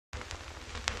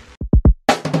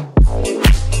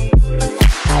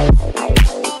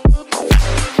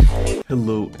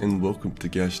Hello and welcome to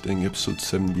gosh dang episode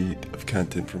 78 of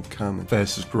Content from Common,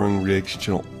 fastest growing reaction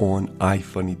channel on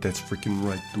iFunny. That's freaking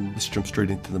right, dude. Let's jump straight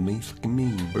into the main fucking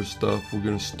meme. First off, we're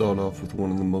gonna start off with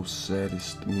one of the most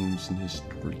saddest memes in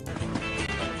history.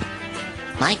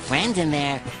 My friend's in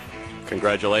there.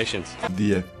 Congratulations.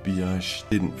 The FBI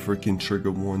didn't freaking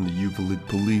trigger warn the Uvalid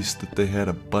police that they had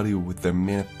a buddy with their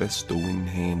manifesto in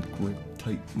hand gripped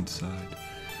tight inside.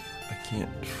 I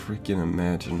can't freaking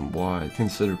imagine why.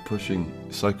 Consider pushing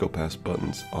psychopath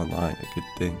buttons online a good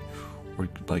thing, or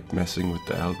like messing with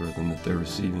the algorithm that they're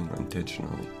receiving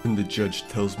intentionally. And the judge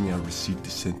tells me I received a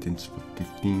sentence for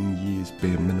 15 years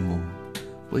bare minimum.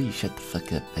 Will you shut the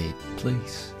fuck up, babe?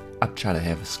 Please. I'm trying to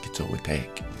have a schizo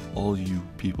attack. All you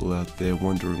people out there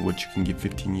wondering what you can get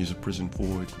 15 years of prison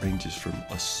for, it ranges from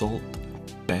assault,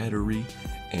 battery,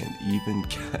 and even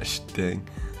gosh dang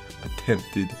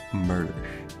attempted murder.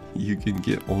 You can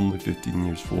get only 15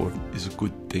 years for is a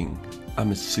good thing.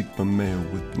 I'm a Sigma male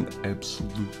with an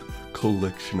absolute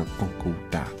collection of Funko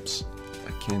Pops.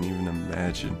 I can't even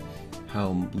imagine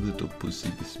how little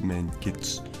pussy this man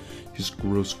gets. His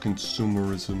gross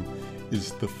consumerism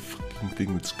is the fucking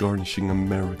thing that's garnishing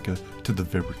America to the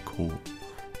very core.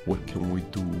 What can we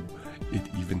do? It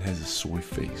even has a soy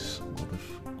face.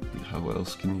 How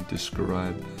else can you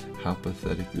describe how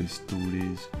pathetic this dude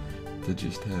is? To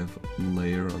just have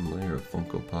layer on layer of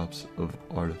Funko Pops of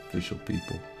artificial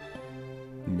people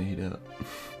made up.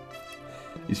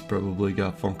 He's probably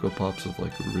got Funko Pops of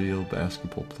like real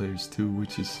basketball players too,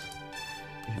 which is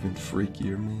even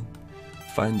freakier, man.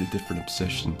 Find a different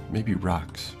obsession. Maybe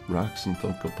rocks. Rocks and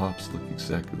Funko Pops look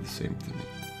exactly the same to me.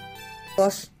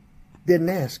 Plus, didn't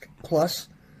ask. Plus,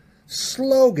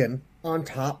 slogan on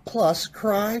top. Plus,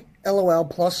 cry. LOL.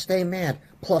 Plus, stay mad.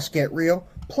 Plus, get real.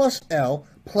 Plus, L.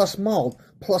 Plus, mold.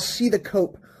 Plus, see the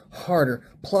cope harder.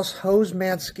 Plus, hose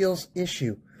mad skills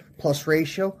issue. Plus,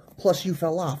 ratio. Plus, you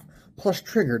fell off. Plus,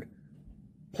 triggered.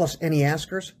 Plus, any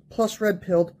askers. Plus, red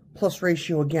pilled. Plus,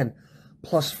 ratio again.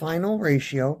 Plus, final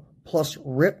ratio. Plus,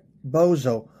 rip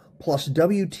bozo. Plus,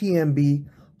 WTMB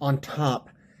on top.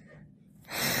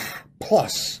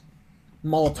 Plus,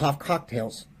 Molotov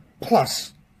cocktails.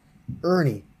 Plus,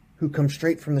 Ernie, who comes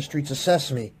straight from the streets of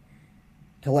Sesame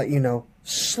to let you know,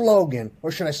 slogan,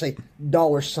 or should I say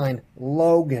 $sign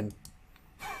Logan.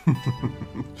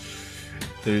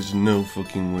 There's no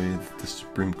fucking way that the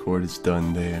Supreme Court is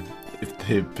done there. If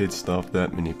they've pissed off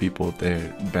that many people,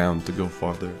 they're bound to go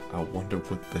farther. I wonder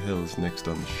what the hell is next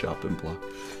on the shopping block.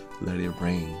 Let it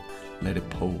rain, let it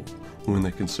pour. When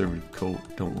the conservative cult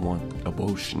don't want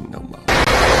abortion no more.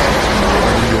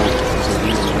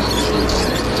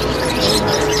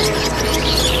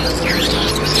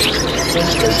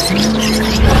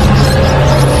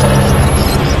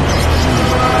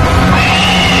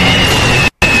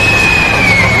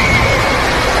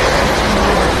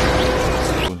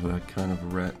 Kind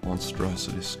of rat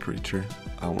monstrosities creature.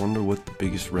 I wonder what the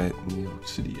biggest rat in New York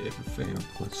City ever found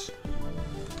was.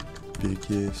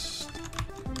 Biggest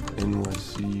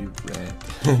NYC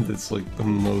rat. That's like the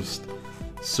most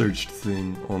searched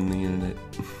thing on the internet.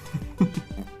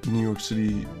 New York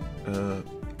City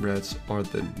rats are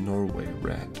the Norway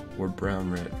rat or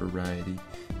brown rat variety.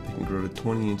 They can grow to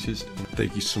 20 inches. And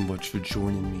thank you so much for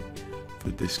joining me for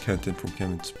this content from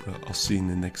Kevin's, bro. I'll see you in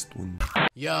the next one.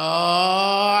 Yo,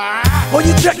 all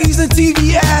you junkies and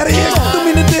TV addicts, don't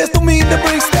mean to diss, don't mean to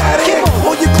bring static.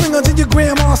 All you Klingons in your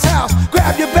grandma's house,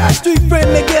 grab your backstreet friend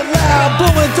and get loud,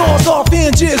 blowing doors off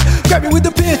hinges, grab you with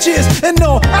the pinches. And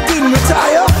no, I didn't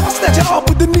retire, I'll snatch you up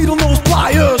with the needle nose.